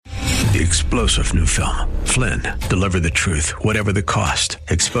The explosive new film, Flynn, deliver the truth, whatever the cost,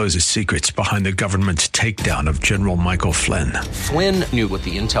 exposes secrets behind the government's takedown of General Michael Flynn. Flynn knew what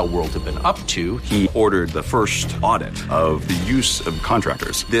the intel world had been up to. He ordered the first audit of the use of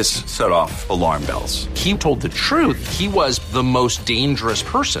contractors. This set off alarm bells. He told the truth. He was the most dangerous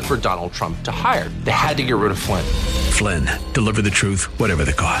person for Donald Trump to hire. They had to get rid of Flynn. Flynn, deliver the truth, whatever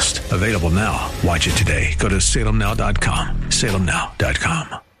the cost. Available now. Watch it today. Go to salemnow.com.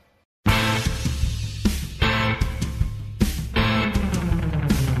 salemnow.com.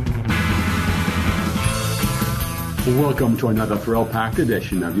 Welcome to another thrill-packed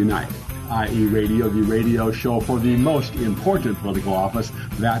edition of Unite, i.e. Radio, the radio show for the most important political office,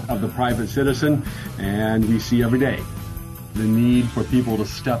 that of the private citizen. And we see every day the need for people to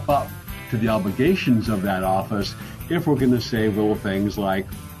step up to the obligations of that office if we're going to save little things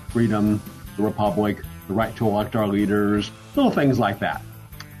like freedom, the republic, the right to elect our leaders, little things like that.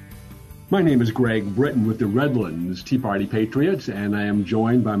 My name is Greg Britton with the Redlands Tea Party Patriots, and I am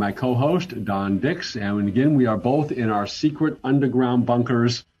joined by my co-host, Don Dix. And again, we are both in our secret underground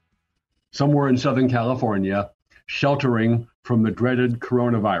bunkers somewhere in Southern California, sheltering from the dreaded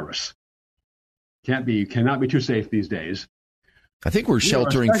coronavirus. Cannot be too safe these days. I think we're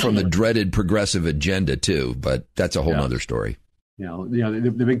sheltering from the dreaded progressive agenda, too, but that's a whole other story.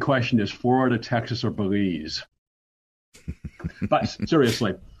 The big question is Florida, Texas, or Belize? But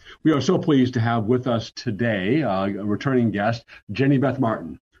seriously, we are so pleased to have with us today a returning guest, Jenny Beth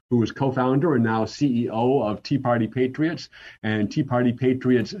Martin, who is co-founder and now CEO of Tea Party Patriots and Tea Party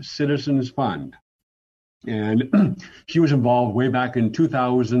Patriots Citizens Fund. And she was involved way back in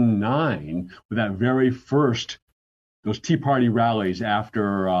 2009 with that very first, those Tea Party rallies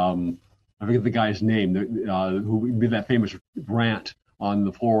after, I forget the guy's name, who did that famous rant on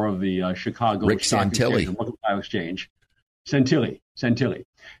the floor of the Chicago Rick Santilli. Exchange. Santilli,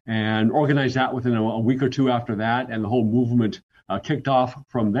 and organized that within a week or two after that, and the whole movement kicked off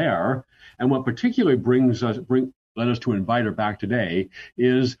from there. And what particularly led us to invite her back today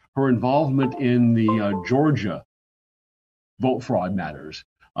is her involvement in the Georgia vote fraud matters.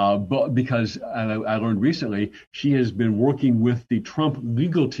 But because I learned recently, she has been working with the Trump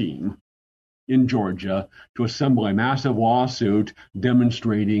legal team in Georgia to assemble a massive lawsuit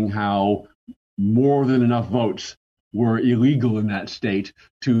demonstrating how more than enough votes were illegal in that state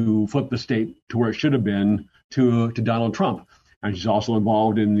to flip the state to where it should have been to Donald Trump. And she's also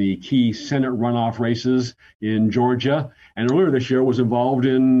involved in the key Senate runoff races in Georgia. And earlier this year was involved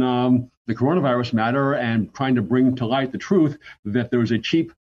in the coronavirus matter and trying to bring to light the truth that there was a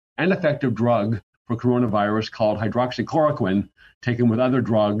cheap and effective drug for coronavirus called hydroxychloroquine, taken with other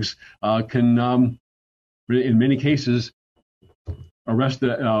drugs, can, in many cases,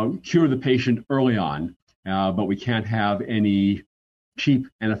 cure the patient early on. But we can't have any cheap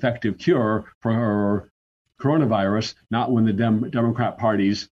and effective cure for coronavirus, not when the Democrat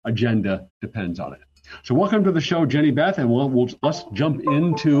Party's agenda depends on it. So welcome to the show, Jenny Beth, and let's jump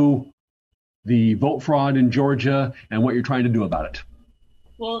into the vote fraud in Georgia and what you're trying to do about it.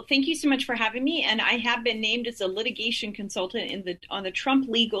 Well, thank you so much for having me. And I have been named as a litigation consultant on the Trump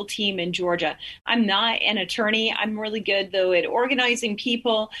legal team in Georgia. I'm not an attorney. I'm really good, though, at organizing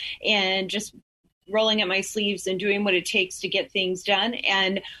people and just rolling up my sleeves and doing what it takes to get things done.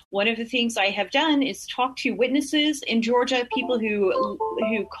 And one of the things I have done is talk to witnesses in Georgia, people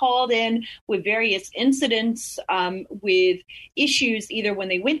who called in with various incidents, with issues either when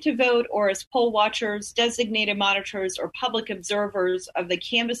they went to vote or as poll watchers, designated monitors, or public observers of the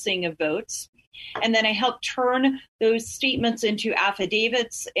canvassing of votes. And then I helped turn those statements into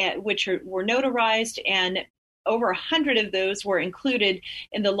affidavits, which were notarized, and over 100 of those were included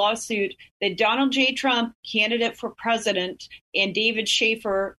in the lawsuit that Donald J. Trump, candidate for president, and David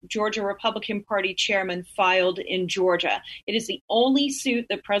Schaefer, Georgia Republican Party chairman, filed in Georgia. It is the only suit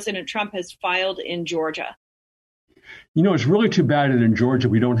that President Trump has filed in Georgia. You know, it's really too bad that in Georgia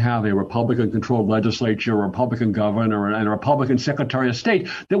we don't have a Republican-controlled legislature, a Republican governor, and a Republican secretary of state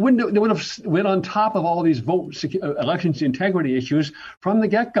that would have went on top of all these elections integrity issues from the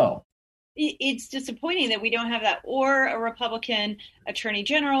get-go. It's disappointing that we don't have that, or a Republican attorney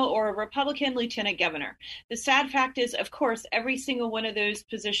general or a Republican lieutenant governor. The sad fact is, of course, every single one of those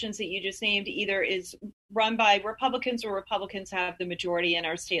positions that you just named either is run by Republicans or Republicans have the majority in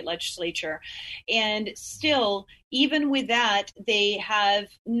our state legislature. And still, even with that, they have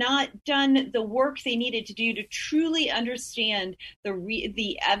not done the work they needed to do to truly understand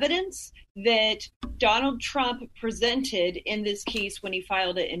the evidence that Donald Trump presented in this case when he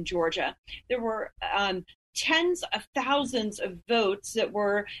filed it in Georgia. There were tens of thousands of votes that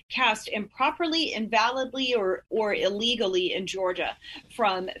were cast improperly, invalidly, or illegally in Georgia,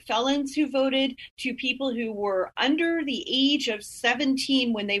 from felons who voted to people who were under the age of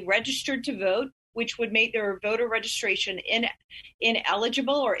 17 when they registered to vote, which would make their voter registration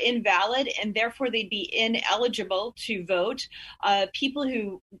ineligible or invalid, and therefore they'd be ineligible to vote. People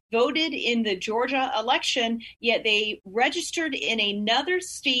who voted in the Georgia election, yet they registered in another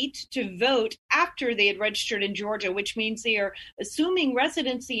state to vote after they had registered in Georgia, which means they are assuming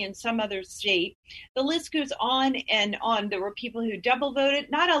residency in some other state. The list goes on and on. There were people who double voted,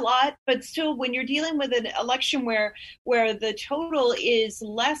 not a lot, but still, when you're dealing with an election where the total is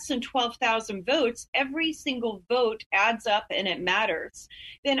less than 12,000 votes, every single vote adds up and it matters.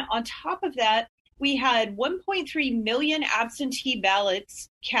 Then on top of that, we had 1.3 million absentee ballots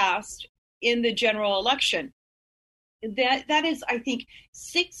cast in the general election. That is, I think,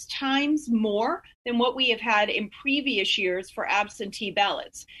 6 times more than what we have had in previous years for absentee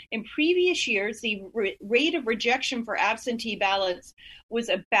ballots. In previous years, the rate of rejection for absentee ballots was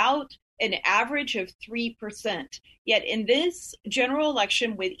about an average of 3%. Yet in this general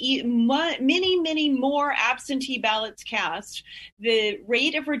election, with many, many more absentee ballots cast, the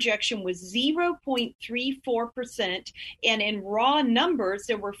rate of rejection was 0.34%. And in raw numbers,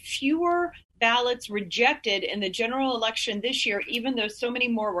 there were fewer ballots rejected in the general election this year, even though so many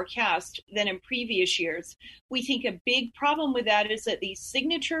more were cast than in previous years. We think a big problem with that is that the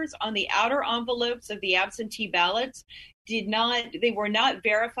signatures on the outer envelopes of the absentee ballots they were not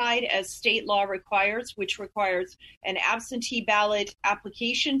verified as state law requires, which requires an absentee ballot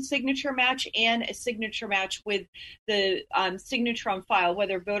application signature match and a signature match with the signature on file,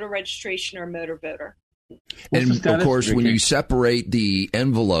 whether voter registration or motor voter. And of course, when you separate the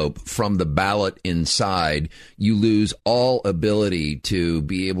envelope from the ballot inside, you lose all ability to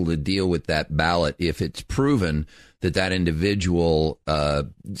be able to deal with that ballot if it's proven that individual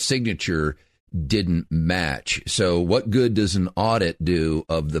signature didn't match. So what good does an audit do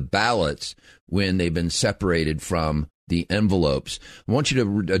of the ballots when they've been separated from the envelopes? I want you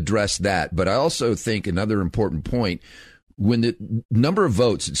to address that. But I also think another important point, when the number of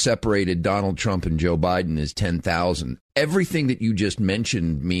votes that separated Donald Trump and Joe Biden is 10,000, everything that you just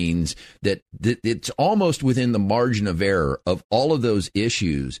mentioned means that it's almost within the margin of error of all of those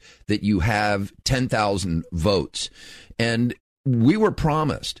issues that you have 10,000 votes. And we were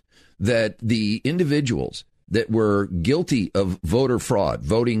promised that the individuals that were guilty of voter fraud,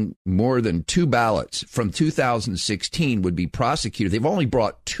 voting more than 2 ballots from 2016, would be prosecuted. They've only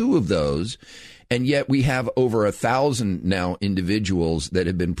brought 2 of those, and yet we have over 1,000 now individuals that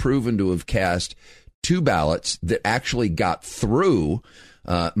have been proven to have cast 2 ballots that actually got through,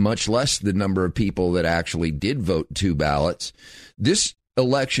 much less the number of people that actually did vote 2 ballots. This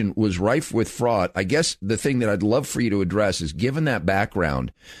election was rife with fraud. I guess the thing that I'd love for you to address is, given that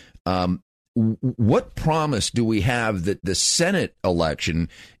background, what promise do we have that the Senate election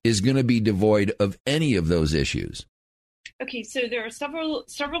is going to be devoid of any of those issues? Okay, so there are several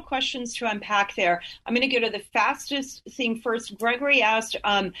questions to unpack there. I'm going to go to the fastest thing first. Gregory asked,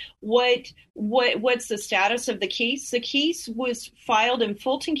 what's the status of the case? The case was filed in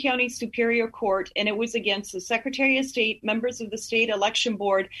Fulton County Superior Court, and it was against the Secretary of State, members of the state election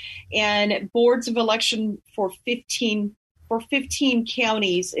board, and boards of election for 15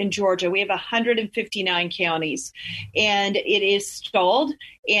 counties in Georgia. We have 159 counties, and it is stalled,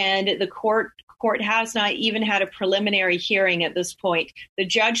 and the court has not even had a preliminary hearing at this point. The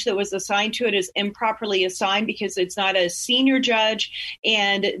judge that was assigned to it is improperly assigned because it's not a senior judge.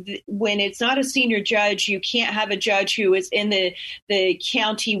 And when it's not a senior judge, you can't have a judge who is in the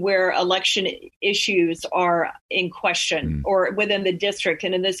county where election issues are in question or within the district.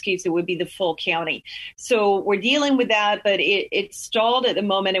 And in this case, it would be the full county. So we're dealing with that, but it's stalled at the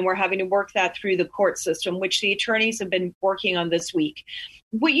moment, and we're having to work that through the court system, which the attorneys have been working on this week.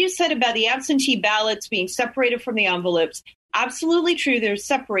 What you said about the absentee ballots being separated from the envelopes, absolutely true. They're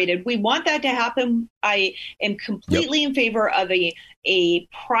separated. We want that to happen. I am completely in favor of a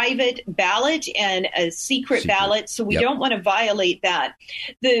private ballot and a secret ballot. So we don't want to violate that.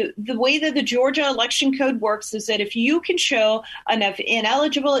 The way that the Georgia election code works is that if you can show enough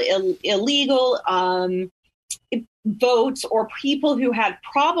ineligible, illegal votes or people who had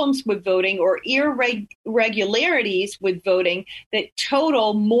problems with voting or irregularities with voting that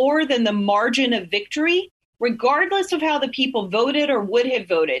total more than the margin of victory, regardless of how the people voted or would have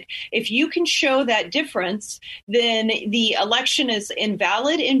voted. If you can show that difference, then the election is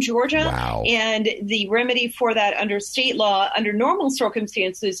invalid in Georgia. Wow. And the remedy for that under state law, under normal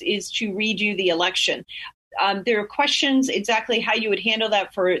circumstances, is to redo the election. There are questions exactly how you would handle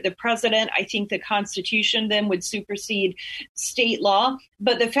that for the president. I think the Constitution then would supersede state law.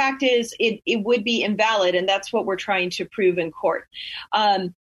 But the fact is, it would be invalid, and that's what we're trying to prove in court.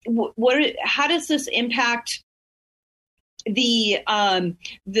 How does this impact the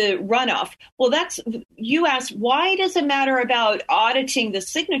runoff? Well, you asked, why does it matter about auditing the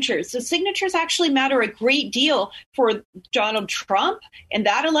signatures? The signatures actually matter a great deal for Donald Trump and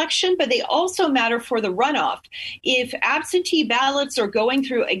that election, but they also matter for the runoff. If absentee ballots are going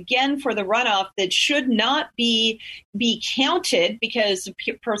through again for the runoff that should not be counted because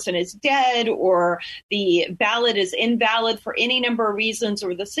the person is dead or the ballot is invalid for any number of reasons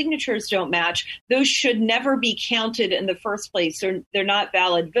or the signatures don't match, those should never be counted in the first place. They're not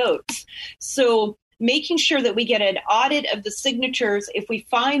valid votes. So making sure that we get an audit of the signatures, if we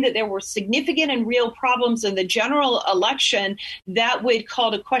find that there were significant and real problems in the general election, that would call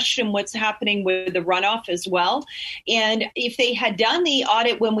to question what's happening with the runoff as well. And if they had done the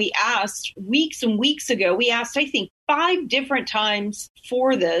audit when we asked weeks and weeks ago, we asked, I think, 5 different times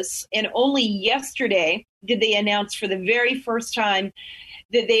for this, and only yesterday did they announce for the very first time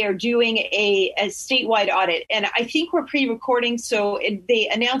that they are doing a statewide audit. And I think we're pre-recording, so they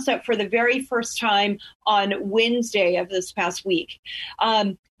announced that for the very first time on Wednesday of this past week.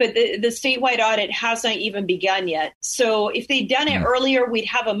 But the statewide audit hasn't even begun yet. So if they'd done it earlier, we'd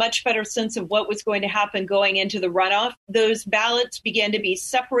have a much better sense of what was going to happen going into the runoff. Those ballots began to be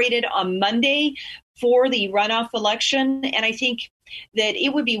separated on Monday for the runoff election. And I think that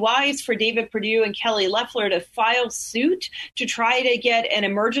it would be wise for David Perdue and Kelly Loeffler to file suit to try to get an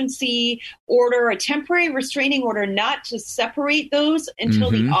emergency order, a temporary restraining order, not to separate those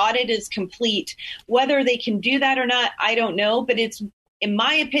until the audit is complete. Whether they can do that or not, I don't know. But it's, in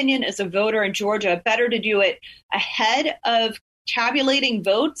my opinion, as a voter in Georgia, better to do it ahead of tabulating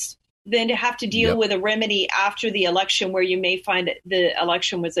votes than to have to deal with a remedy after the election where you may find that the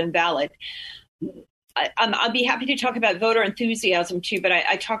election was invalid. I'll be happy to talk about voter enthusiasm too, but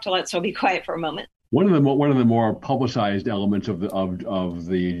I talked a lot, so I'll be quiet for a moment. One of the more publicized elements of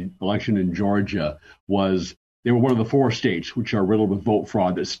the election in Georgia was they were one of the 4 states which are riddled with vote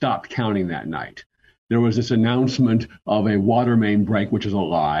fraud that stopped counting that night. There was this announcement of a water main break, which is a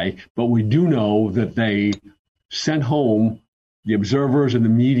lie, but we do know that they sent home the observers and the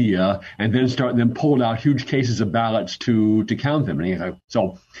media, and then pulled out huge cases of ballots to count them. And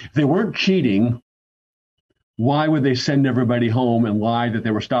so if they weren't cheating, why would they send everybody home and lie that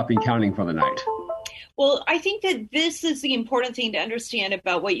they were stopping counting for the night? Well, I think that this is the important thing to understand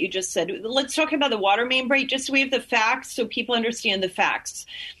about what you just said. Let's talk about the water main break, just so we have the facts so people understand the facts.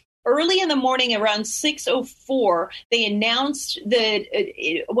 Early in the morning, around 6:04, they announced that,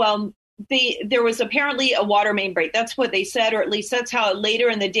 there was apparently a water main break. That's what they said, or at least that's how later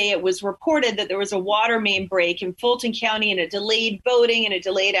in the day it was reported, that there was a water main break in Fulton County and a delayed voting and a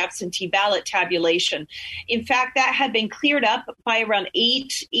delayed absentee ballot tabulation. In fact, that had been cleared up by around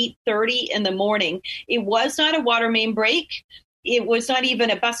 8:30 in the morning. It was not a water main break. It was not even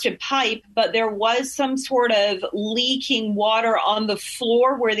a busted pipe, but there was some sort of leaking water on the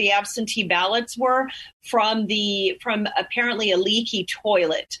floor where the absentee ballots were from apparently a leaky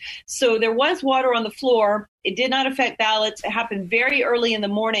toilet. So there was water on the floor. It did not affect ballots. It happened very early in the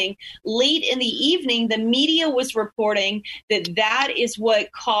morning. Late in the evening, the media was reporting that is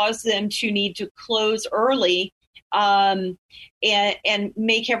what caused them to need to close early and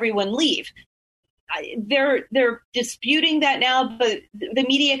make everyone leave. They're disputing that now, but the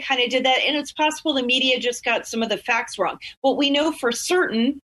media kind of did that, and it's possible the media just got some of the facts wrong. What we know for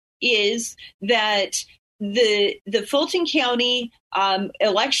certain is that the Fulton County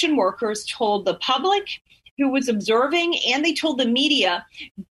election workers told the public who was observing, and they told the media,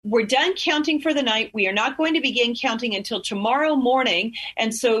 we're done counting for the night. We are not going to begin counting until tomorrow morning.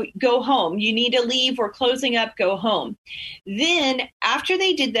 And so go home. You need to leave. We're closing up. Go home. Then after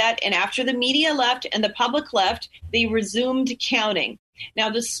they did that, and after the media left and the public left, they resumed counting.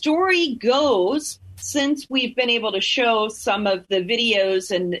 Now, the story goes, since we've been able to show some of the videos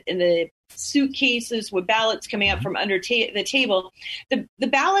and the suitcases with ballots coming out from under the table, the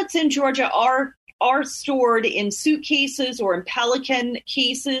ballots in Georgia are stored in suitcases or in Pelican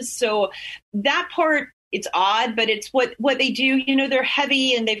cases. So that part, it's odd, but it's what they do. You know, they're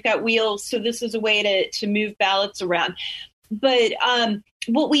heavy and they've got wheels. So this is a way to move ballots around. But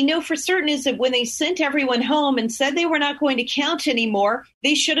what we know for certain is that when they sent everyone home and said they were not going to count anymore,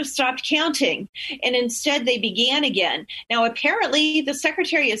 they should have stopped counting. And instead, they began again. Now, apparently, the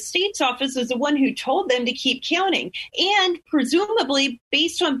Secretary of State's office is the one who told them to keep counting. And presumably,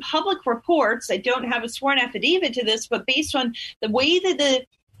 based on public reports, I don't have a sworn affidavit to this, but based on the way that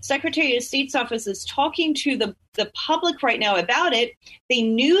Secretary of State's office is talking to the public right now about it. They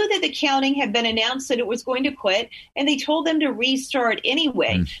knew that the counting had been announced that it was going to quit, and they told them to restart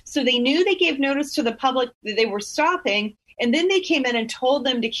anyway. So they knew they gave notice to the public that they were stopping, and then they came in and told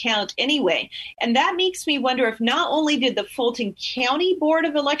them to count anyway. And that makes me wonder if not only did the Fulton County Board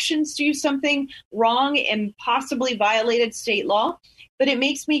of Elections do something wrong and possibly violated state law, but it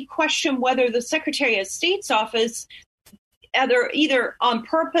makes me question whether the Secretary of State's office either on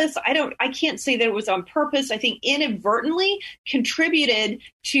purpose, I can't say that it was on purpose, I think inadvertently contributed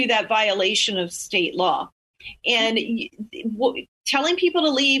to that violation of state law. And telling people to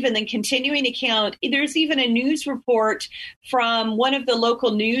leave and then continuing to count. There's even a news report from one of the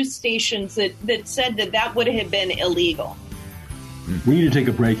local news stations that said that would have been illegal. We need to take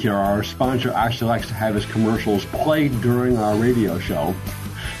a break here. Our sponsor actually likes to have his commercials played during our radio show.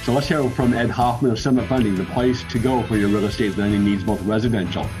 So let's hear from Ed Hoffman of Summit Funding, the place to go for your real estate lending needs, both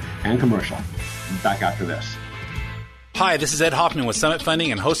residential and commercial. Back after this. Hi, this is Ed Hoffman with Summit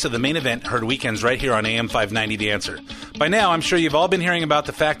Funding and host of The Main Event, heard weekends right here on AM 590 The Answer. By now, I'm sure you've all been hearing about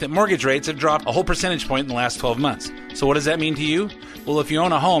the fact that mortgage rates have dropped a whole percentage point in the last 12 months. So what does that mean to you? Well, if you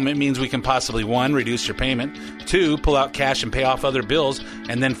own a home, it means we can possibly 1, reduce your payment, 2, pull out cash and pay off other bills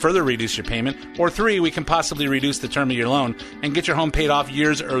and then further reduce your payment, or 3, we can possibly reduce the term of your loan and get your home paid off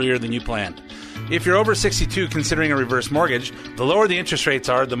years earlier than you planned. If you're over 62 considering a reverse mortgage, the lower the interest rates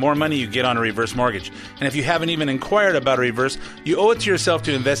are, the more money you get on a reverse mortgage. And if you haven't even inquired about a reverse, you owe it to yourself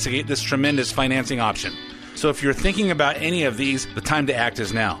to investigate this tremendous financing option. So if you're thinking about any of these, the time to act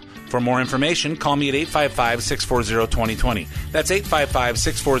is now. For more information, call me at 855-640-2020. That's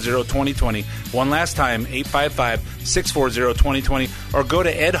 855-640-2020. One last time, 855-640-2020. Or go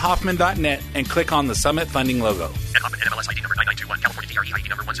to edhoffman.net and click on the Summit Funding logo. Ed Hoffman, NMLS ID number 9921, California DRE ID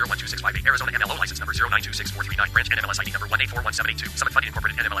number 1012658, Arizona MLO license number 0926439, branch NMLS ID number 1841782, Summit Funding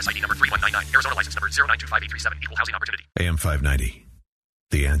Incorporated NMLS ID number 3199, Arizona license number 0925837, equal housing opportunity. AM 590,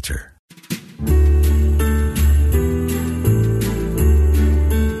 The Answer.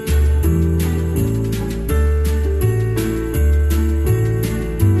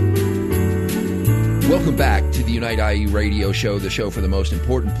 Welcome back to the Unite IE radio show, the show for the most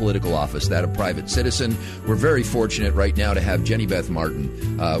important political office, that of private citizen. We're very fortunate right now to have Jenny Beth Martin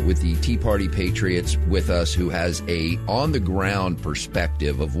with the Tea Party Patriots with us, who has a on-the-ground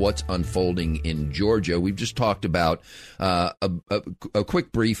perspective of what's unfolding in Georgia. We've just talked about a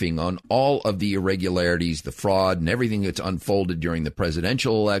quick briefing on all of the irregularities, the fraud, and everything that's unfolded during the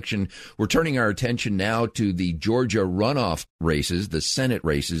presidential election. We're turning our attention now to the Georgia runoff races, the Senate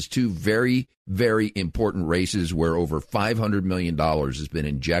races, two very important races where over $500 million has been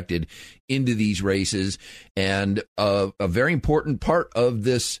injected into these races. And a very important part of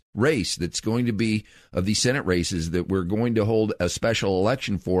this race that's going to be of the Senate races that we're going to hold a special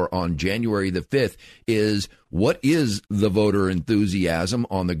election for on January the 5th is, what is the voter enthusiasm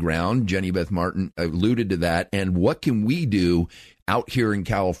on the ground? Jenny Beth Martin alluded to that. And what can we do out here in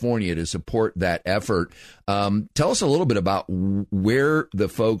California to support that effort? Tell us a little bit about where the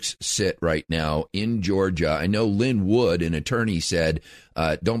folks sit right now in Georgia. I know Lynn Wood, an attorney, said,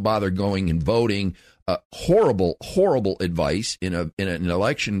 don't bother going and voting. Horrible advice in an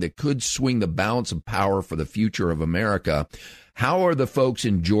election that could swing the balance of power for the future of America. How are the folks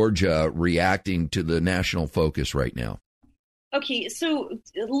in Georgia reacting to the national focus right now? Okay, so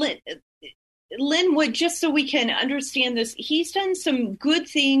Lynn Wood, just so we can understand this, he's done some good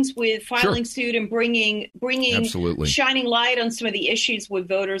things with filing suit and bringing Absolutely. Shining light on some of the issues with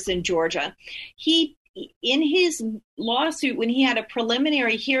voters in Georgia. He, in his lawsuit, when he had a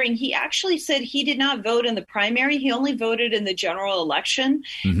preliminary hearing, he actually said he did not vote in the primary. He only voted in the general election.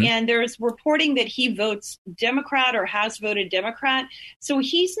 Mm-hmm. And there's reporting that he votes Democrat or has voted Democrat. So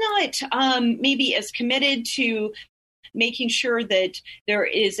he's not maybe as committed to making sure that there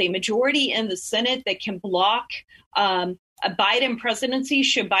is a majority in the Senate that can block a Biden presidency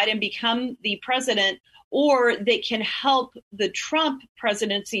should Biden become the president, or they can help the Trump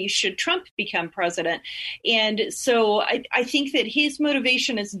presidency should Trump become president. And so I think that his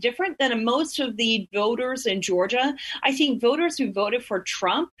motivation is different than most of the voters in Georgia. I think voters who voted for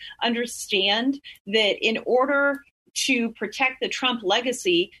Trump understand that in order to protect the Trump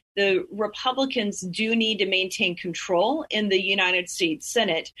legacy, the Republicans do need to maintain control in the United States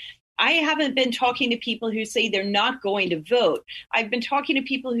Senate. I haven't been talking to people who say they're not going to vote. I've been talking to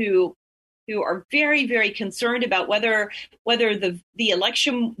people who are very, very concerned about whether the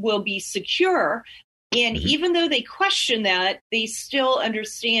election will be secure. And even though they question that, they still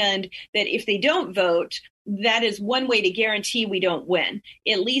understand that if they don't vote, that is one way to guarantee we don't win.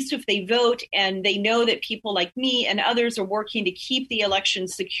 At least if they vote and they know that people like me and others are working to keep the election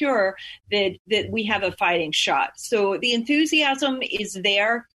secure, that we have a fighting shot. So the enthusiasm is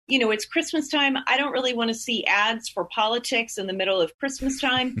there. It's Christmas time. I don't really want to see ads for politics in the middle of Christmas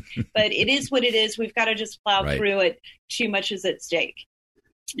time, but it is what it is. We've got to just plow through it. Too much is at stake.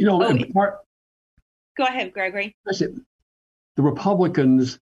 Go ahead, Gregory. The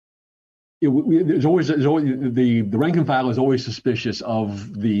Republicans, there's always the rank and file is always suspicious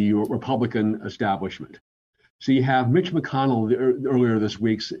of the Republican establishment. So you have Mitch McConnell earlier this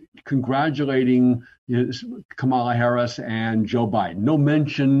week congratulating Kamala Harris and Joe Biden. No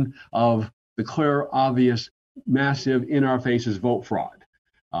mention of the clear, obvious, massive, in-our-faces vote fraud.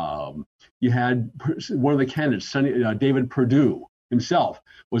 You had one of the candidates, David Perdue himself,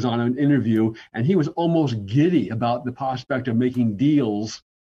 was on an interview, and he was almost giddy about the prospect of making deals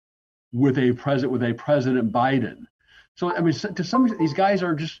with President Biden. So, I mean, to some extent, these guys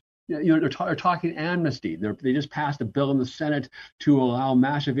are just, they're talking amnesty. They just passed a bill in the Senate to allow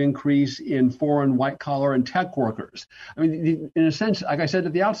massive increase in foreign white-collar and tech workers. I mean, in a sense, like I said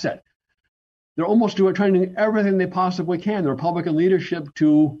at the outset, they're almost trying to do everything they possibly can, the Republican leadership,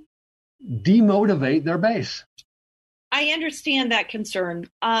 to demotivate their base. I understand that concern.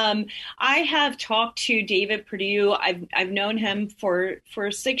 I have talked to David Perdue. I've known him for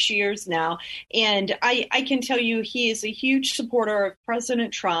 6 years now, and I can tell you he is a huge supporter of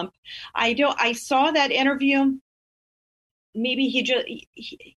President Trump. I saw that interview. Maybe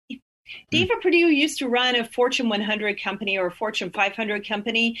David Perdue used to run a Fortune 100 company or a Fortune 500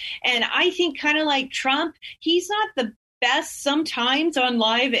 company, and I think kind of like Trump, he's not the best sometimes on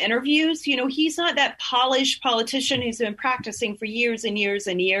live interviews. He's not that polished politician who's been practicing for years and years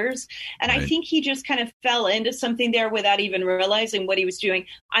and years. And right. I think he just kind of fell into something there without even realizing what he was doing.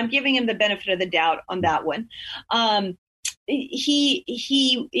 I'm giving him the benefit of the doubt on that one.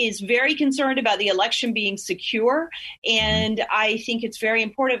 He is very concerned about the election being secure, and I think it's very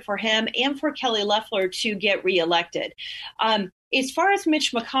important for him and for Kelly Loeffler to get reelected. As far as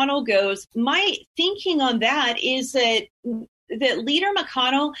Mitch McConnell goes, my thinking on that is that Leader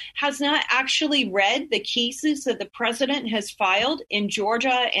McConnell has not actually read the cases that the president has filed in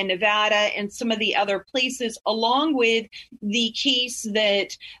Georgia and Nevada and some of the other places, along with the case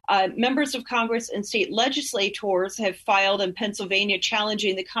that members of Congress and state legislators have filed in Pennsylvania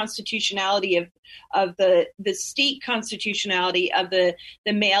challenging the constitutionality of the state constitutionality of the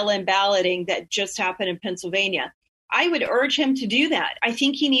mail-in balloting that just happened in Pennsylvania. I would urge him to do that. I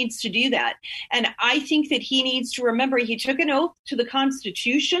think he needs to do that. And I think that he needs to remember he took an oath to the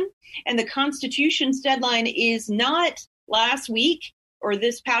Constitution, and the Constitution's deadline is not last week or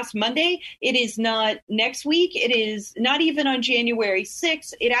this past Monday. It is not next week. It is not even on January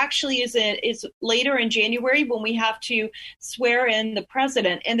 6th. It actually is later in January when we have to swear in the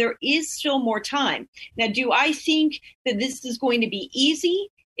president. And there is still more time. Now, do I think that this is going to be easy?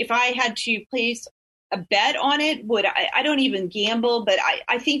 If I had to place a bet on it, I don't even gamble, but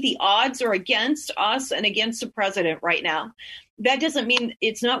I think the odds are against us and against the president right now. That doesn't mean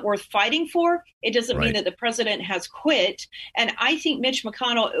it's not worth fighting for. It doesn't mean that the president has quit. And I think Mitch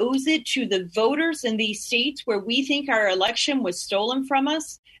McConnell owes it to the voters in these states where we think our election was stolen from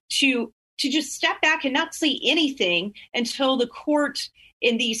us to just step back and not say anything until the court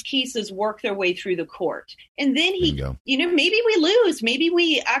in these cases work their way through the court. And then maybe we lose. Maybe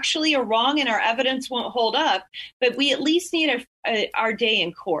we actually are wrong and our evidence won't hold up, but we at least need our day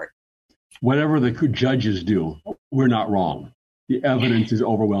in court. Whatever the judges do, we're not wrong. The evidence is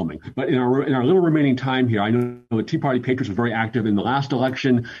overwhelming. But in our little remaining time here, I know the Tea Party Patriots were very active in the last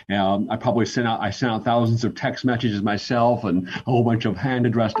election. I sent out thousands of text messages myself and a whole bunch of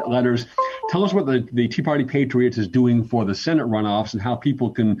hand-addressed letters. Tell us what the Tea Party Patriots is doing for the Senate runoffs and how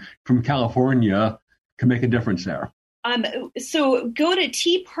people from California can make a difference there. So go to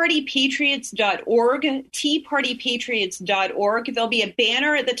teapartypatriots.org, teapartypatriots.org. There'll be a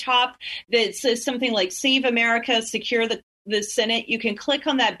banner at the top that says something like Save America, Secure the Senate. You can click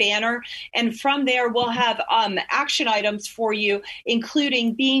on that banner, and from there we'll have action items for you,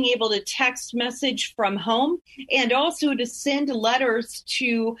 including being able to text message from home and also to send letters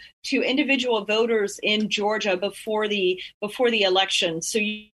to individual voters in Georgia before the election. So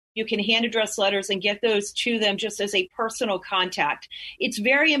you can hand address letters and get those to them just as a personal contact. It's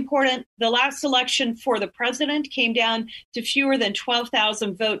very important. The last election for the president came down to fewer than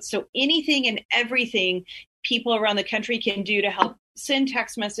 12,000 votes. So anything and everything people around the country can do to help send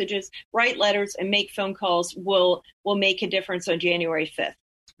text messages, write letters, and make phone calls will make a difference on January 5th.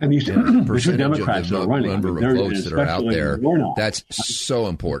 And these two Democrats are running. Number of votes that are out there, that's so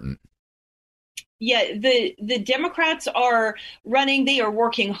important. Yeah, the Democrats are running. They are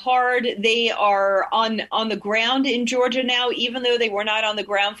working hard. They are on the ground in Georgia now, even though they were not on the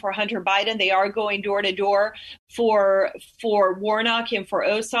ground for Hunter Biden. They are going door to door for Warnock and for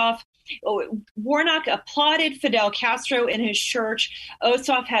Ossoff. Warnock applauded Fidel Castro in his church.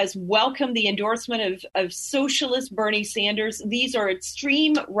 Ossoff has welcomed the endorsement of socialist Bernie Sanders. These are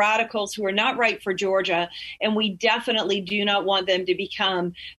extreme radicals who are not right for Georgia, and we definitely do not want them to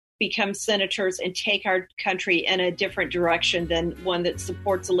become senators and take our country in a different direction than one that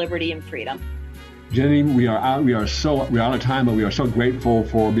supports liberty and freedom. Jenny, we are out of time, but we are so grateful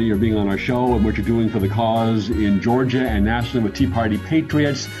for being on our show and what you're doing for the cause in Georgia and nationally with Tea Party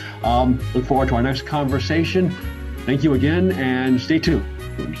Patriots. Look forward to our next conversation. Thank you again, and stay tuned.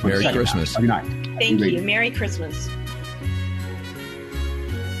 Merry Christmas. Good night. Thank you. Merry Christmas.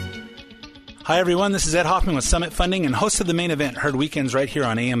 Hi, everyone. This is Ed Hoffman with Summit Funding and host of The Main Event, heard weekends right here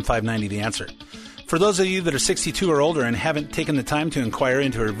on AM 590 The Answer. For those of you that are 62 or older and haven't taken the time to inquire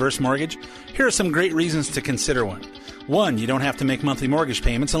into a reverse mortgage, here are some great reasons to consider one. 1, you don't have to make monthly mortgage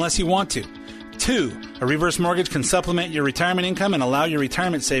payments unless you want to. 2, a reverse mortgage can supplement your retirement income and allow your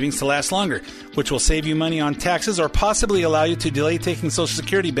retirement savings to last longer, which will save you money on taxes or possibly allow you to delay taking Social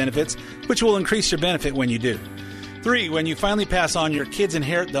Security benefits, which will increase your benefit when you do. 3, when you finally pass on, your kids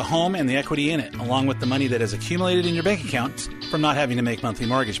inherit the home and the equity in it, along with the money that has accumulated in your bank accounts from not having to make monthly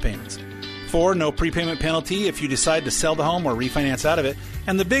mortgage payments. 4, no prepayment penalty if you decide to sell the home or refinance out of it.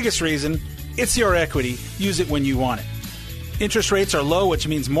 And the biggest reason, it's your equity. Use it when you want it. Interest rates are low, which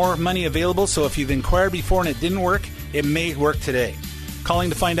means more money available, so if you've inquired before and it didn't work, it may work today. Calling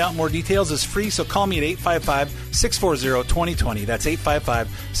to find out more details is free, so call me at 855-640-2020. That's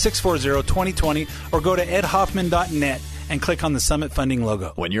 855-640-2020, or go to edhoffman.net and click on the Summit Funding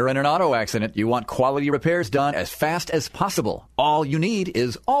logo. When you're in an auto accident, you want quality repairs done as fast as possible. All you need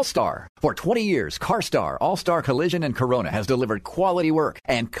is All-Star. For 20 years, CarStar, All-Star Collision, and Corona has delivered quality work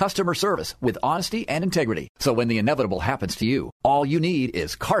and customer service with honesty and integrity. So when the inevitable happens to you, all you need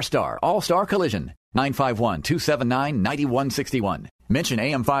is CarStar, All-Star Collision. 951-279-9161. Mention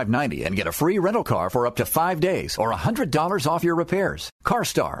AM 590 and get a free rental car for up to 5 days or $100 off your repairs.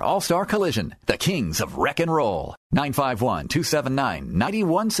 CarStar All-Star Collision, the kings of wreck and roll.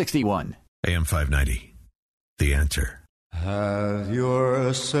 951-279-9161. AM 590, The Answer. Have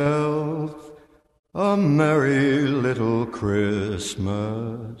yourself a merry little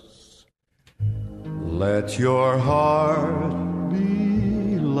Christmas. Let your heart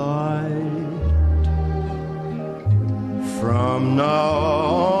be light. From now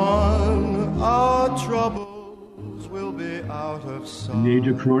on, our troubles will be out of sight. In the age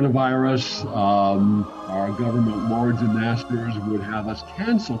of coronavirus, our government lords and masters would have us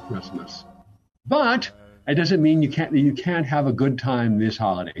cancel Christmas. But it doesn't mean you can't have a good time this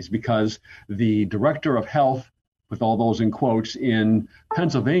holidays, because the director of health, with all those in quotes, in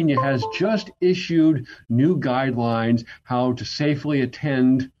Pennsylvania has just issued new guidelines how to safely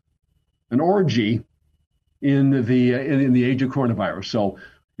attend an orgy in the age of coronavirus. So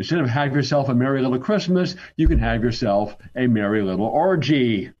instead of have yourself a merry little Christmas, you can have yourself a merry little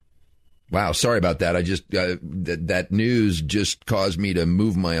orgy. Wow, sorry about that. I just that news just caused me to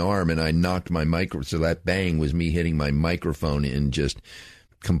move my arm, and I knocked my micro. So that bang was me hitting my microphone in just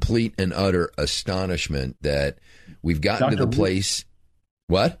complete and utter astonishment that we've gotten to the place.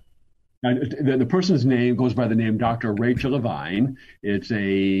 What? The person's name goes by the name Dr. Rachel Levine. It's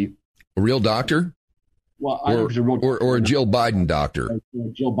a real doctor. Well, or a Jill Biden doctor. A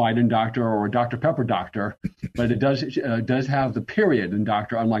Jill Biden doctor or a Dr. Pepper doctor, but it does have the period in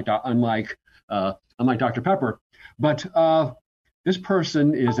doctor, unlike Dr. Pepper. But this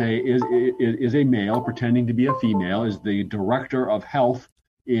person is a male pretending to be a female, is the director of health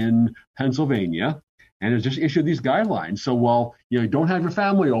in Pennsylvania, and has just issued these guidelines. So, don't have your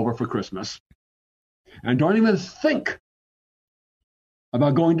family over for Christmas, and don't even think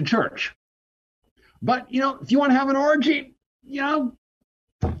about going to church. But, if you want to have an orgy, go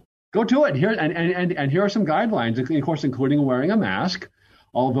to it. Here and here are some guidelines, of course, including wearing a mask.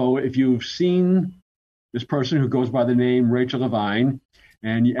 Although if you've seen this person who goes by the name Rachel Levine,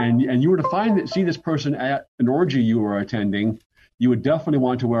 and you were to see this person at an orgy you were attending, you would definitely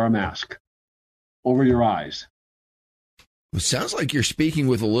want to wear a mask over your eyes. It sounds like you're speaking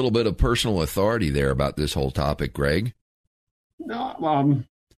with a little bit of personal authority there about this whole topic, Greg. No,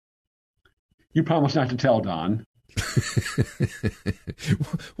 you promise not to tell, Don.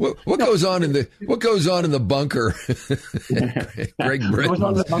 What goes on in the bunker? Greg Britton. What goes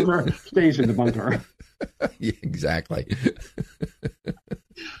on in the bunker stays in the bunker. Yeah, exactly.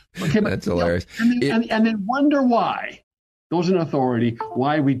 Okay, that's hilarious. And then wonder why, those in authority,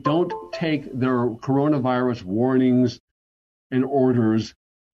 why we don't take their coronavirus warnings and orders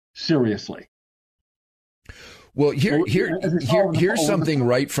seriously. Well, here's something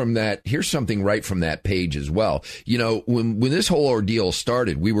right from that. Here's something right from that page as well. You know, when this whole ordeal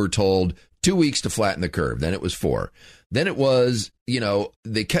started, we were told 2 weeks to flatten the curve. Then it was 4. Then it was, you know,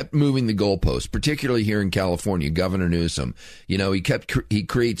 they kept moving the goalposts, particularly here in California. Governor Newsom, you know, he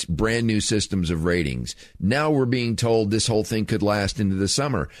creates brand new systems of ratings. Now we're being told this whole thing could last into the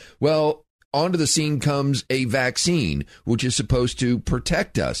summer. Well, onto the scene comes a vaccine, which is supposed to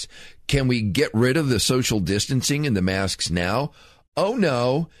protect us. Can we get rid of the social distancing and the masks now? Oh,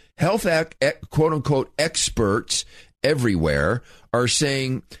 no. Health, quote unquote, experts everywhere are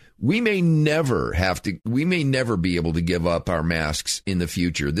saying we may never be able to give up our masks in the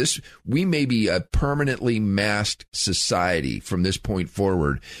future. We may be a permanently masked society from this point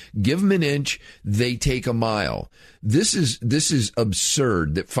forward. Give them an inch, they take a mile. This is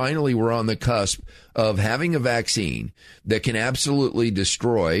absurd that finally we're on the cusp of having a vaccine that can absolutely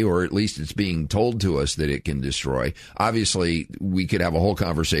destroy, or at least it's being told to us that it can destroy. Obviously, we could have a whole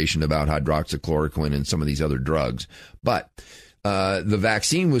conversation about hydroxychloroquine and some of these other drugs, but the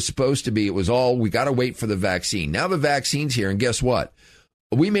vaccine was supposed to be, we got to wait for the vaccine. Now the vaccine's here, and guess what?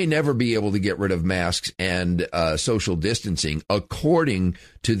 We may never be able to get rid of masks and social distancing, according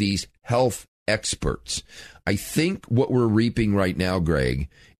to these health experts. I think what we're reaping right now, Greg,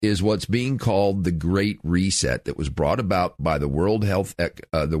 is what's being called the Great Reset that was brought about by the World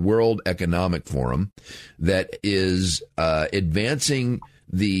Economic Forum, that is advancing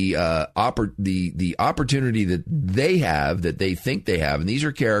the opportunity that they think they have. And these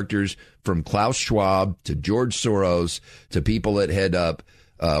are characters from Klaus Schwab to George Soros to people that head up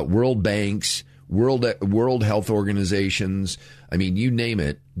World Banks, World Health Organizations. I mean, you name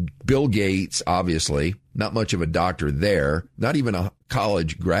it. Bill Gates, obviously, not much of a doctor there, not even a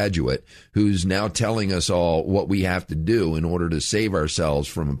college graduate, who's now telling us all what we have to do in order to save ourselves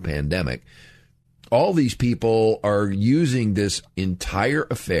from a pandemic. All these people are using this entire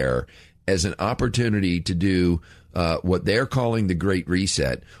affair as an opportunity to do what they're calling the Great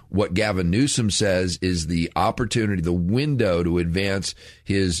Reset. What Gavin Newsom says is the opportunity, the window to advance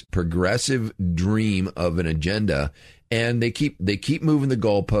his progressive dream of an agenda. And they keep moving the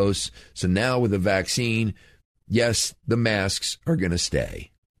goalposts. So now with the vaccine, yes, the masks are going to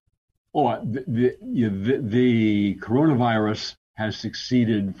stay. Oh, the coronavirus has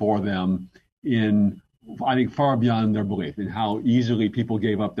succeeded for them in, I think, far beyond their belief, in how easily people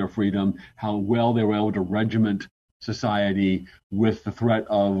gave up their freedom, how well they were able to regiment society with the threat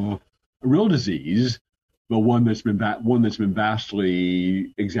of a real disease, but one that's been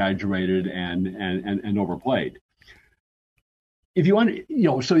vastly exaggerated and overplayed. If you want,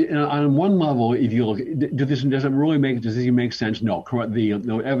 so on one level, if you look, does it make sense? No.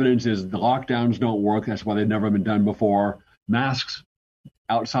 The evidence is the lockdowns don't work. That's why they've never been done before. Masks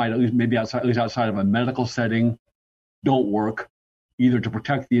outside of a medical setting, don't work, either to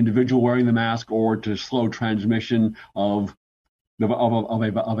protect the individual wearing the mask or to slow transmission of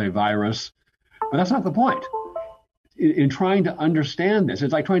a virus. But that's not the point. In trying to understand this,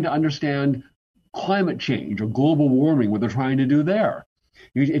 it's like trying to understand climate change or global warming, what they're trying to do there.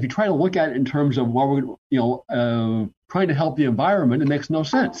 If you try to look at it in terms of what we're trying to help the environment, it makes no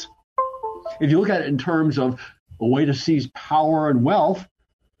sense. If you look at it in terms of a way to seize power and wealth,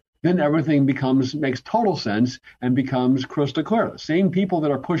 then everything makes total sense and becomes crystal clear. The same people that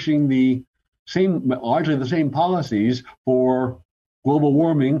are pushing largely the same policies for global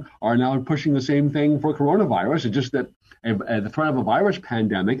warming are now pushing the same thing for coronavirus. It's just that the threat of a virus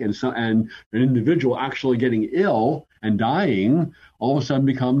pandemic and an individual actually getting ill and dying all of a sudden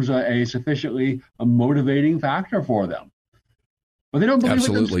becomes a sufficiently motivating factor for them. But they don't believe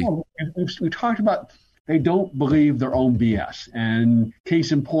Absolutely. it themselves. We talked about they don't believe their own BS. And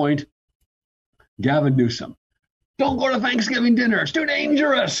case in point, Gavin Newsom. Don't go to Thanksgiving dinner. It's too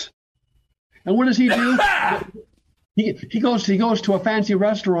dangerous. And what does he do? He goes to a fancy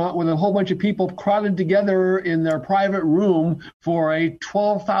restaurant with a whole bunch of people crowded together in their private room for a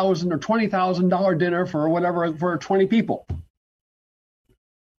 $12,000 or $20,000 dinner for 20 people.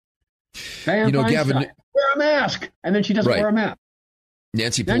 Gavin, wear a mask, and then she doesn't wear a mask.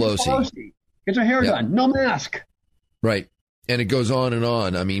 Nancy Pelosi gets her hair done, no mask. Right. And it goes on and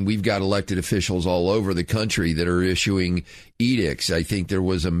on. I mean, we've got elected officials all over the country that are issuing edicts. I think there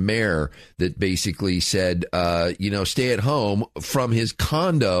was a mayor that basically said, stay at home from his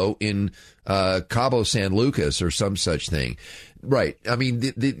condo in Cabo San Lucas or some such thing. Right. I mean,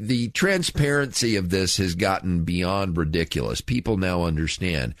 the transparency of this has gotten beyond ridiculous. People now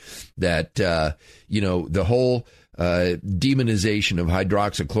understand that, the whole demonization of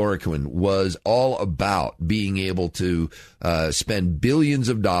hydroxychloroquine was all about being able to spend billions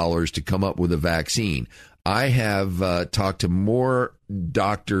of dollars to come up with a vaccine. I have talked to more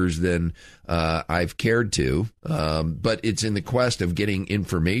doctors than I've cared to, but it's in the quest of getting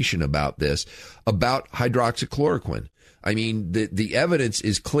information about this, about hydroxychloroquine. I mean, the evidence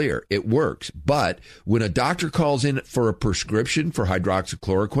is clear. It works. But when a doctor calls in for a prescription for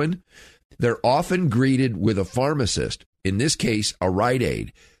hydroxychloroquine, they're often greeted with a pharmacist, in this case, a Rite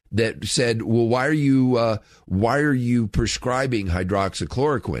Aid, that said, well, why are you prescribing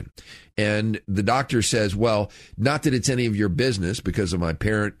hydroxychloroquine? And the doctor says, well, not that it's any of your business because of my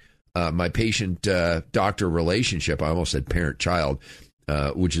patient-doctor relationship. I almost said parent-child,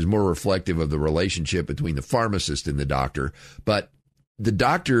 which is more reflective of the relationship between the pharmacist and the doctor. But the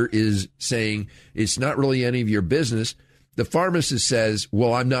doctor is saying it's not really any of your business. The pharmacist says,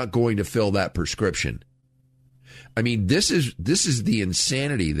 well, I'm not going to fill that prescription. I mean, this is the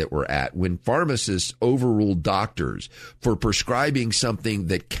insanity that we're at when pharmacists overrule doctors for prescribing something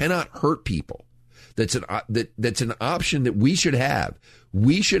that cannot hurt people. That's an option that we should have.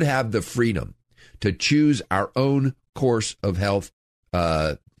 We should have the freedom to choose our own course of health,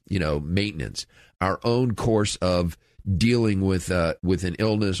 maintenance, our own course of dealing with an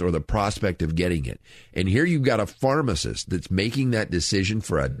illness or the prospect of getting it. And here you've got a pharmacist that's making that decision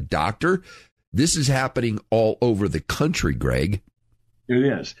for a doctor. This is happening all over the country, Greg. It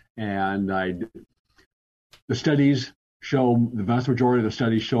is. And the studies show, the vast majority of the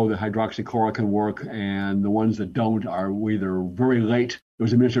studies show that hydroxychloroquine work, and the ones that don't are either very late, it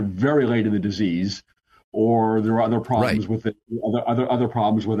was administered very late in the disease, or there are other problems with it, other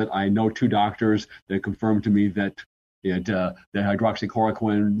problems with it. I know two doctors that confirmed to me that that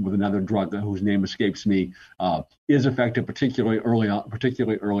hydroxychloroquine with another drug whose name escapes me is effective, particularly early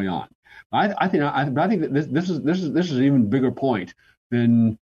on. I think that this is an even bigger point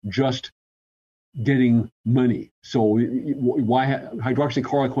than just getting money. So why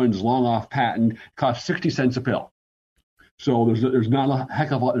hydroxychloroquine's long off patent costs 60 cents a pill. So there's not a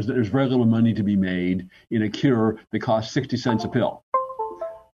heck of a lot. There's very little money to be made in a cure that costs 60 cents a pill.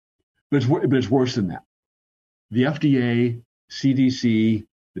 But it's worse than that. The FDA, CDC,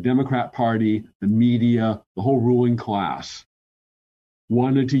 the Democrat Party, the media, the whole ruling class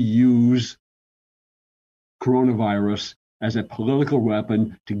wanted to use coronavirus as a political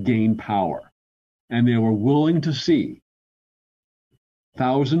weapon to gain power. And they were willing to see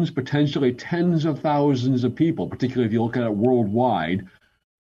thousands, potentially tens of thousands of people, particularly if you look at it worldwide,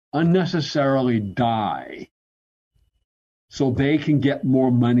 unnecessarily die so they can get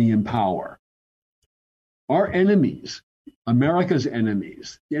more money and power. Our enemies, America's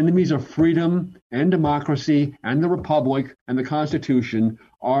enemies, the enemies of freedom and democracy and the Republic and the Constitution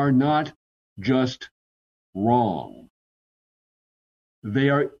are not just wrong. They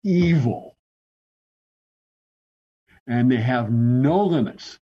are evil. And they have no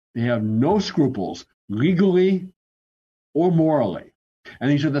limits. They have no scruples, legally or morally. And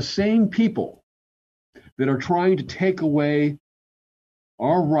these are the same people that are trying to take away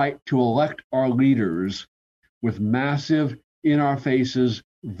our right to elect our leaders with massive, in-our-faces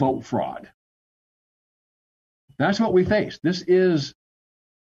vote fraud. That's what we face. This is,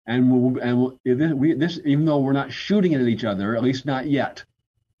 this, even though we're not shooting at each other, at least not yet,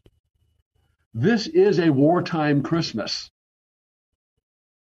 this is a wartime Christmas.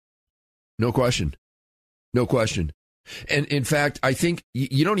 No question. No question. And in fact, I think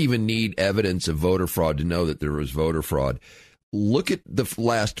you don't even need evidence of voter fraud to know that there was voter fraud. Look at the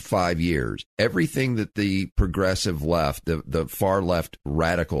last 5 years. Everything that the progressive left, the far left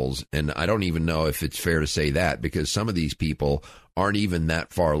radicals, and I don't even know if it's fair to say that because some of these people aren't even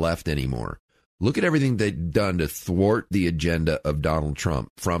that far left anymore. Look at everything they've done to thwart the agenda of Donald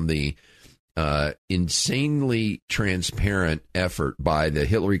Trump, from the insanely transparent effort by the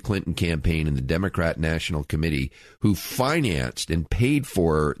Hillary Clinton campaign and the Democrat National Committee, who financed and paid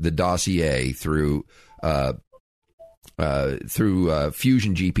for the dossier through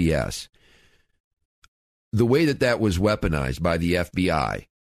Fusion GPS. The way that was weaponized by the FBI,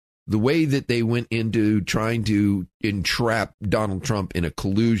 the way that they went into trying to entrap Donald Trump in a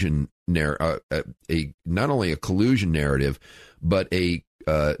collusion not only a collusion narrative, but a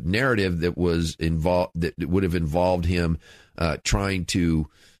narrative that was involved, that would have involved him trying to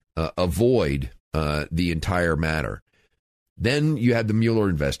avoid the entire matter. Then you had the Mueller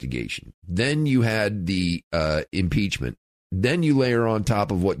investigation. Then you had the impeachment. Then you layer on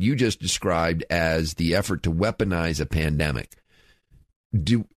top of what you just described as the effort to weaponize a pandemic.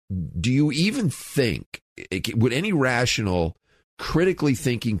 Do you even think, would any rational, critically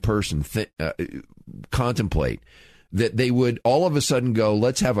thinking person contemplate that they would all of a sudden go,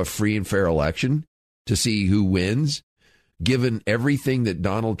 let's have a free and fair election to see who wins, given everything that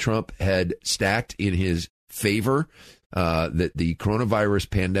Donald Trump had stacked in his favor, that the coronavirus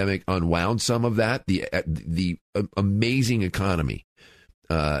pandemic unwound some of that, the amazing economy,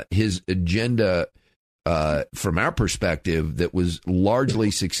 his agenda, from our perspective, that was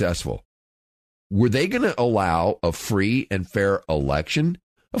largely successful. Were they going to allow a free and fair election?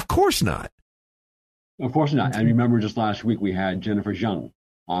 Of course not. Of course not. I remember just last week we had Jennifer Zhang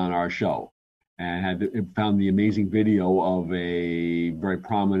on our show and found the amazing video of a very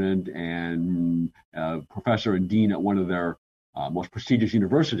prominent and professor and dean at one of their most prestigious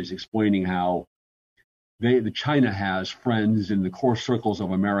universities explaining how China has friends in the core circles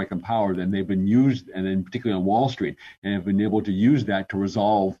of American power, and they've been used, and then particularly on Wall Street, and have been able to use that to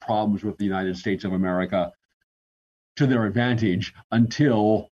resolve problems with the United States of America to their advantage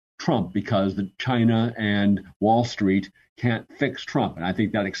until Trump, because China and Wall Street can't fix Trump. And I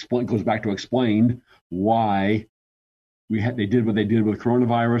think that goes back to explain why they did what they did with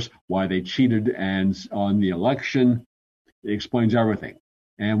coronavirus, why they cheated on the election. It explains everything.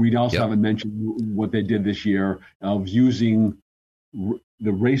 And we also haven't mentioned what they did this year of using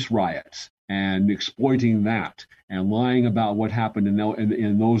the race riots and exploiting that and lying about what happened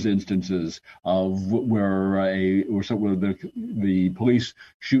in those instances of where the police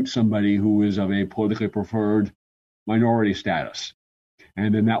shoot somebody who is of a politically preferred minority status.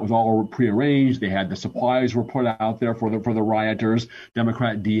 And then that was all prearranged. They had the supplies were put out there for the rioters.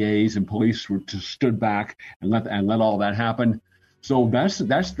 Democrat DAs and police stood back and let all that happen. So that's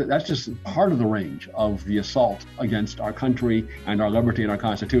just part of the range of the assault against our country and our liberty and our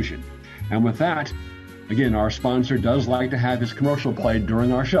Constitution. And with that, again, our sponsor does like to have his commercial played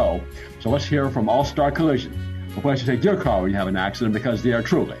during our show. So let's hear from All Star Collision, a place to take your car when you have an accident, because they are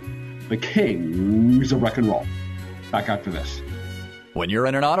truly the kings of wreck and roll. Back after this. When you're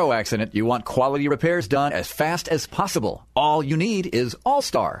in an auto accident, you want quality repairs done as fast as possible. All you need is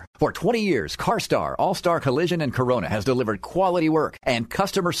All-Star. For 20 years, CarStar, All-Star Collision, and Corona has delivered quality work and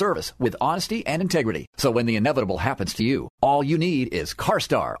customer service with honesty and integrity. So when the inevitable happens to you, all you need is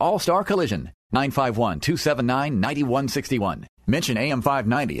CarStar, All-Star Collision. 951-279-9161. Mention AM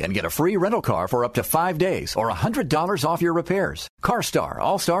 590 and get a free rental car for up to 5 days or $100 off your repairs. CarStar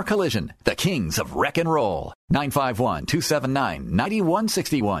All-Star Collision, the kings of wreck and roll.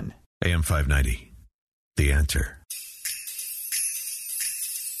 951-279-9161. AM 590, The Answer.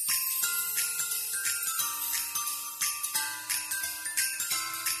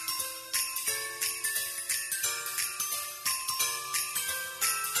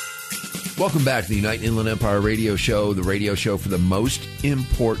 Welcome back to the United Inland Empire Radio Show, the radio show for the most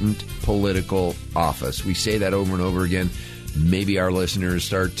important political office. We say that over and over again. Maybe our listeners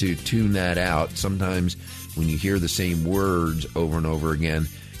start to tune that out. Sometimes when you hear the same words over and over again,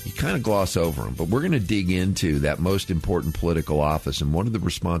 you kind of gloss over them. But we're going to dig into that most important political office and one of the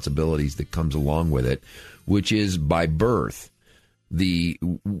responsibilities that comes along with it, which is by birth.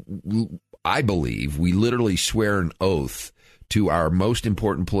 I believe we literally swear an oath to our most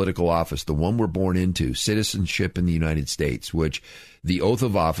important political office, the one we're born into, citizenship in the United States, which the oath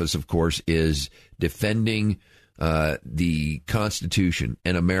of office, of course, is defending the Constitution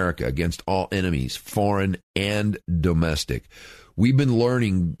and America against all enemies, foreign and domestic. We've been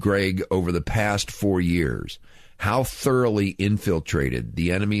learning, Greg, over the past 4 years, how thoroughly infiltrated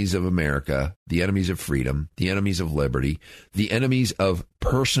the enemies of America, the enemies of freedom, the enemies of liberty, the enemies of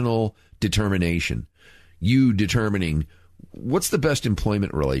personal determination, you determining what's the best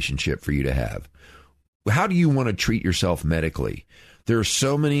employment relationship for you to have? How do you want to treat yourself medically? There are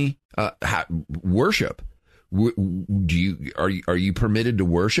so many worship. Are you permitted to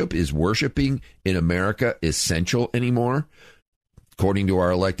worship? Is worshiping in America essential anymore? According to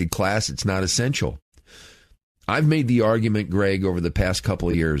our elected class, it's not essential. I've made the argument, Greg, over the past couple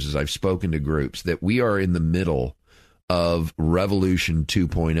of years as I've spoken to groups, that we are in the middle of Revolution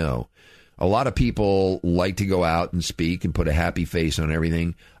 2.0. A lot of people like to go out and speak and put a happy face on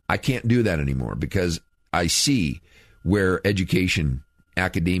everything. I can't do that anymore because I see where education,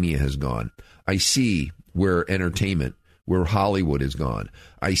 academia has gone. I see where entertainment, where Hollywood has gone.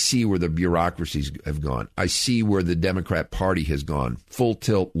 I see where the bureaucracies have gone. I see where the Democrat Party has gone, full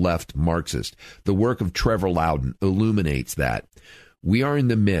tilt left Marxist. The work of Trevor Loudon illuminates that. We are in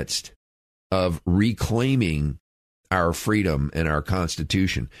the midst of reclaiming our freedom and our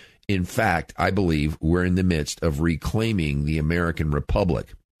Constitution. In fact, I believe we're in the midst of reclaiming the American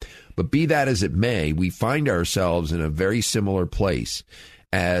Republic. But be that as it may, we find ourselves in a very similar place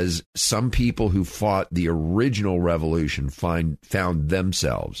as some people who fought the original revolution found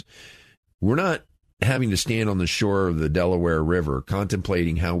themselves. We're not having to stand on the shore of the Delaware River,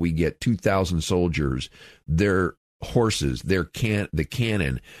 contemplating how we get 2,000 soldiers, their horses, the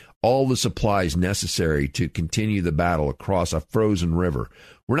cannon, all the supplies necessary to continue the battle across a frozen river.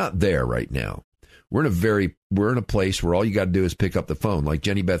 We're not there right now. We're in a place where all you got to do is pick up the phone, like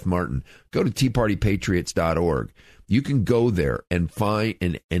Jenny Beth Martin. Go to teapartypatriots.org. You can go there and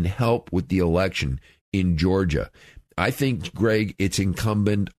find and help with the election in Georgia. I think, Greg, it's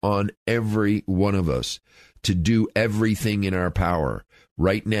incumbent on every one of us to do everything in our power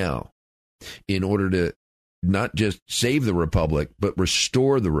right now in order to not just save the republic, but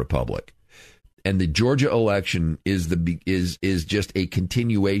restore the republic. And the Georgia election is just a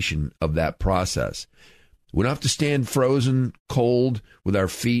continuation of that process. We don't have to stand frozen, cold, with our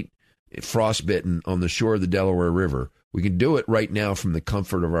feet frostbitten on the shore of the Delaware River. We can do it right now from the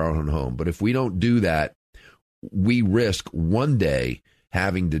comfort of our own home. But if we don't do that, we risk one day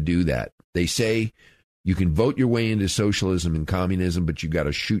having to do that. They say you can vote your way into socialism and communism, but you got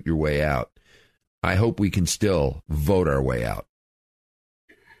to shoot your way out. I hope we can still vote our way out.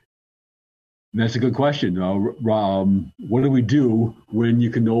 That's a good question. What do we do when you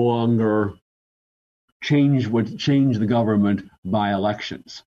can no longer change the government by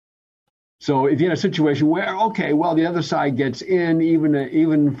elections? So if you're in a situation where, okay, well, the other side gets in,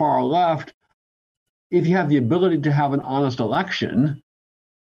 even far left, if you have the ability to have an honest election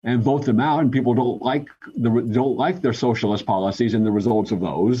and vote them out, and people don't like their socialist policies and the results of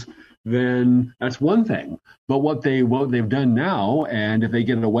those, then that's one thing. But what they've done now, and if they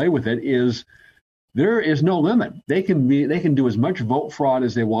get away with it, is there is no limit. They can do as much vote fraud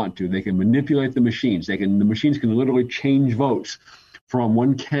as they want to. They can manipulate the machines. The machines can literally change votes from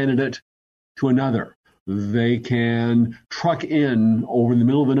one candidate to another. They can truck in over the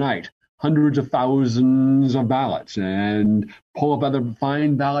middle of the night hundreds of thousands of ballots and pull up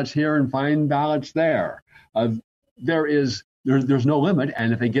find ballots here and find ballots there. There's no limit,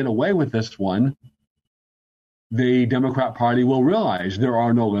 and if they get away with this one, the Democrat Party will realize there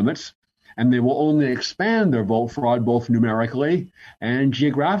are no limits, and they will only expand their vote fraud both numerically and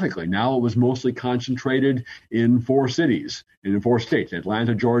geographically. Now it was mostly concentrated in 4 cities, in 4 states: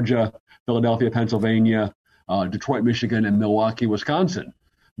 Atlanta, Georgia, Philadelphia, Pennsylvania, Detroit, Michigan, and Milwaukee, Wisconsin.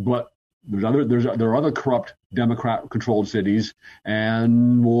 But there are other corrupt Democrat-controlled cities,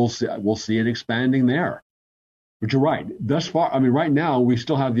 and we'll see it expanding there. But you're right. Thus far, right now we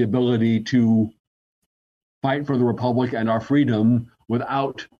still have the ability to fight for the republic and our freedom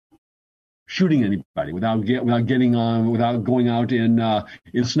without shooting anybody, without going out in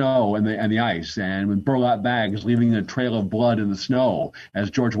snow and the ice, and with burlap bags leaving a trail of blood in the snow, as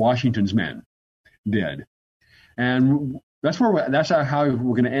George Washington's men did. And that's how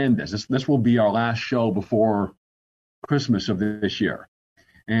we're going to end this. This will be our last show before Christmas of this year.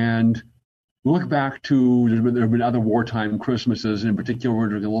 And we look back to, there have been other wartime Christmases. In particular, we're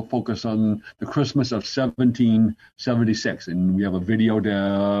going to focus on the Christmas of 1776. And we have a video,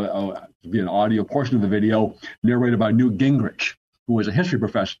 an audio portion of the video narrated by Newt Gingrich, who was a history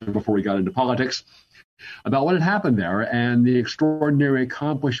professor before he got into politics, about what had happened there and the extraordinary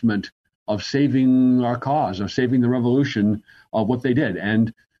accomplishment of saving our cause, of saving the revolution, of what they did.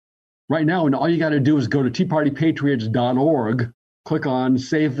 And right now, all you got to do is go to teapartypatriots.org, click on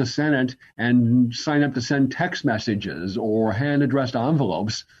Save the Senate, and sign up to send text messages or hand-addressed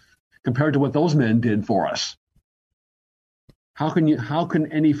envelopes compared to what those men did for us. How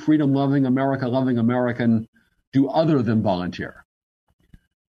can any freedom-loving, America-loving American do other than volunteer?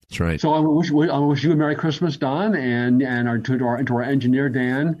 That's right. So I wish you a Merry Christmas, Don, and to our engineer,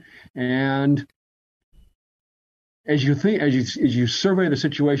 Dan. And as you survey the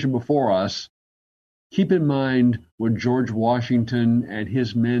situation before us, keep in mind what George Washington and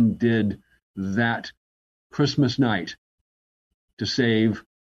his men did that Christmas night to save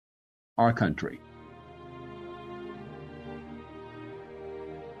our country.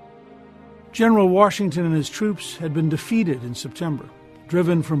 General Washington and his troops had been defeated in September,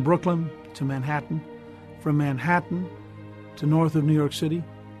 driven from Brooklyn to Manhattan, from Manhattan to north of New York City,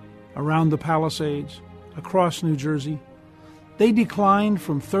 around the Palisades, across New Jersey. They declined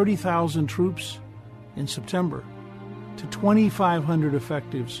from 30,000 troops in September to 2,500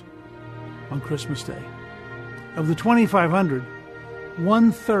 effectives on Christmas Day. Of the 2,500,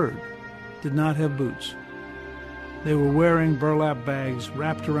 1/3 did not have boots. They were wearing burlap bags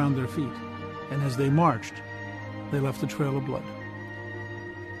wrapped around their feet, and as they marched, they left a trail of blood.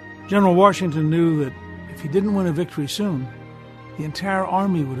 General Washington knew that if he didn't win a victory soon, the entire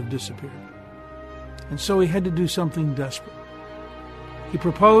army would have disappeared. And so he had to do something desperate. He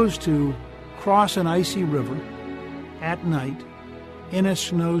proposed to cross an icy river at night in a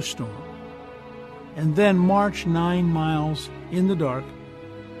snowstorm and then march 9 miles in the dark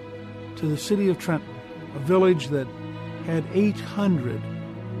to the city of Trenton, a village that had 800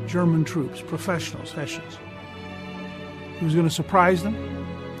 German troops, professionals, Hessians. He was going to surprise them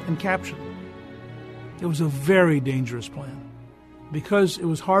and capture them. It was a very dangerous plan. Because it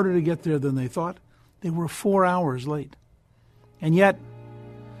was harder to get there than they thought, they were 4 hours late. And yet,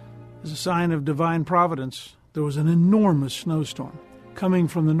 as a sign of divine providence, there was an enormous snowstorm coming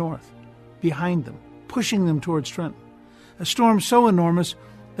from the north, behind them, pushing them towards Trenton. A storm so enormous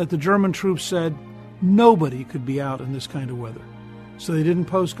that the German troops said nobody could be out in this kind of weather. So they didn't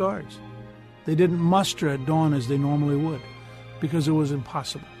post guards. They didn't muster at dawn as they normally would, because it was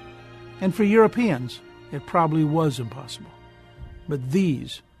impossible. And for Europeans, it probably was impossible. But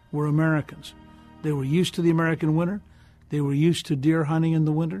these were Americans. They were used to the American winter. They were used to deer hunting in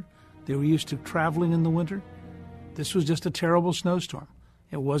the winter. They were used to traveling in the winter. This was just a terrible snowstorm.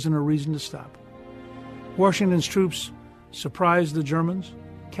 It wasn't a reason to stop. Washington's troops surprised the Germans,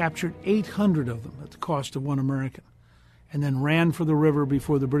 captured 800 of them at the cost of 1 American, and then ran for the river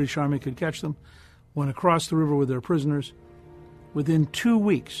before the British Army could catch them, went across the river with their prisoners. Within 2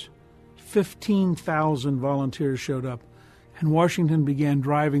 weeks, 15,000 volunteers showed up, and Washington began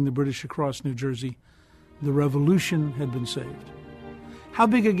driving the British across New Jersey. The revolution had been saved. How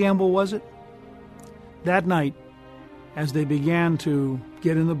big a gamble was it? That night, as they began to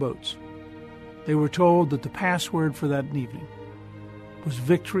get in the boats, they were told that the password for that evening was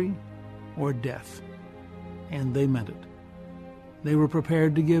victory or death, and they meant it. They were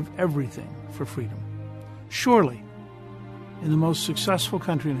prepared to give everything for freedom. Surely, in the most successful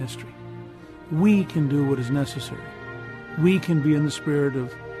country in history, we can do what is necessary. We can be in the spirit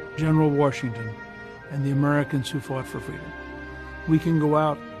of General Washington and the Americans who fought for freedom. We can go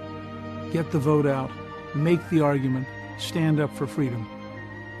out, get the vote out, make the argument, stand up for freedom.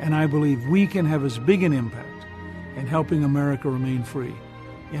 And I believe we can have as big an impact in helping America remain free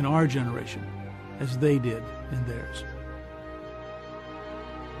in our generation as they did in theirs.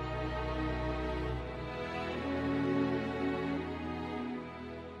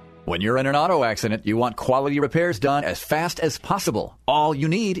 When you're in an auto accident, you want quality repairs done as fast as possible. All you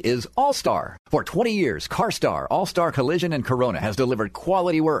need is All-Star. For 20 years, CarStar, All-Star Collision, and Corona has delivered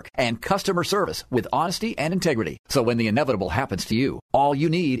quality work and customer service with honesty and integrity. So when the inevitable happens to you, all you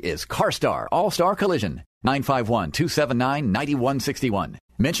need is CarStar, All-Star Collision. 951-279-9161.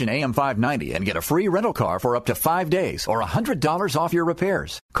 Mention AM590 and get a free rental car for up to 5 days or $100 off your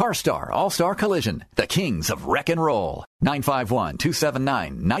repairs. CarStar All-Star Collision, the kings of wreck and roll.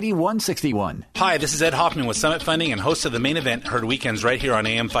 951-279-9161. Hi, this is Ed Hoffman with Summit Funding and host of The Main Event, heard weekends right here on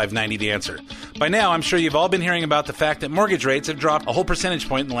AM590 The Answer. By now, I'm sure you've all been hearing about the fact that mortgage rates have dropped a whole percentage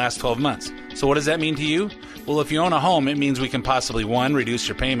point in the last 12 months. So what does that mean to you? Well, if you own a home, it means we can possibly 1, reduce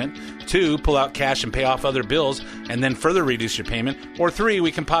your payment, 2, pull out cash and pay off other bills, and then further reduce your payment, or 3,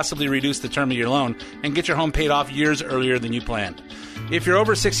 we can possibly reduce the term of your loan and get your home paid off years earlier than you planned. If you're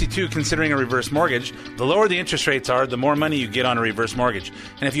over 62 considering a reverse mortgage, the lower the interest rates are, the more money you get on a reverse mortgage.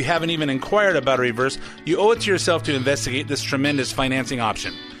 And if you haven't even inquired about a reverse, you owe it to yourself to investigate this tremendous financing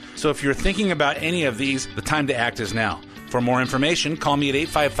option. So if you're thinking about any of these, the time to act is now. For more information, call me at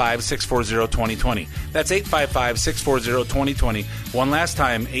 855-640-2020. That's 855-640-2020. One last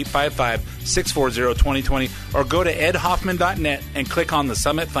time, 855-640-2020. Or go to edhoffman.net and click on the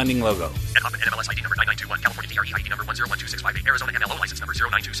Summit Funding logo. Ed Hoffman, NMLS ID number 9921, California DRE ID number 1012658, Arizona MLO license number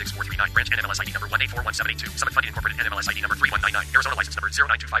 0926439, branch NMLS ID number 1841782, Summit Funding Incorporated NMLS ID number 3199, Arizona license number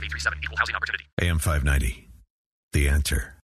 0925837, equal housing opportunity. AM 590, The Answer.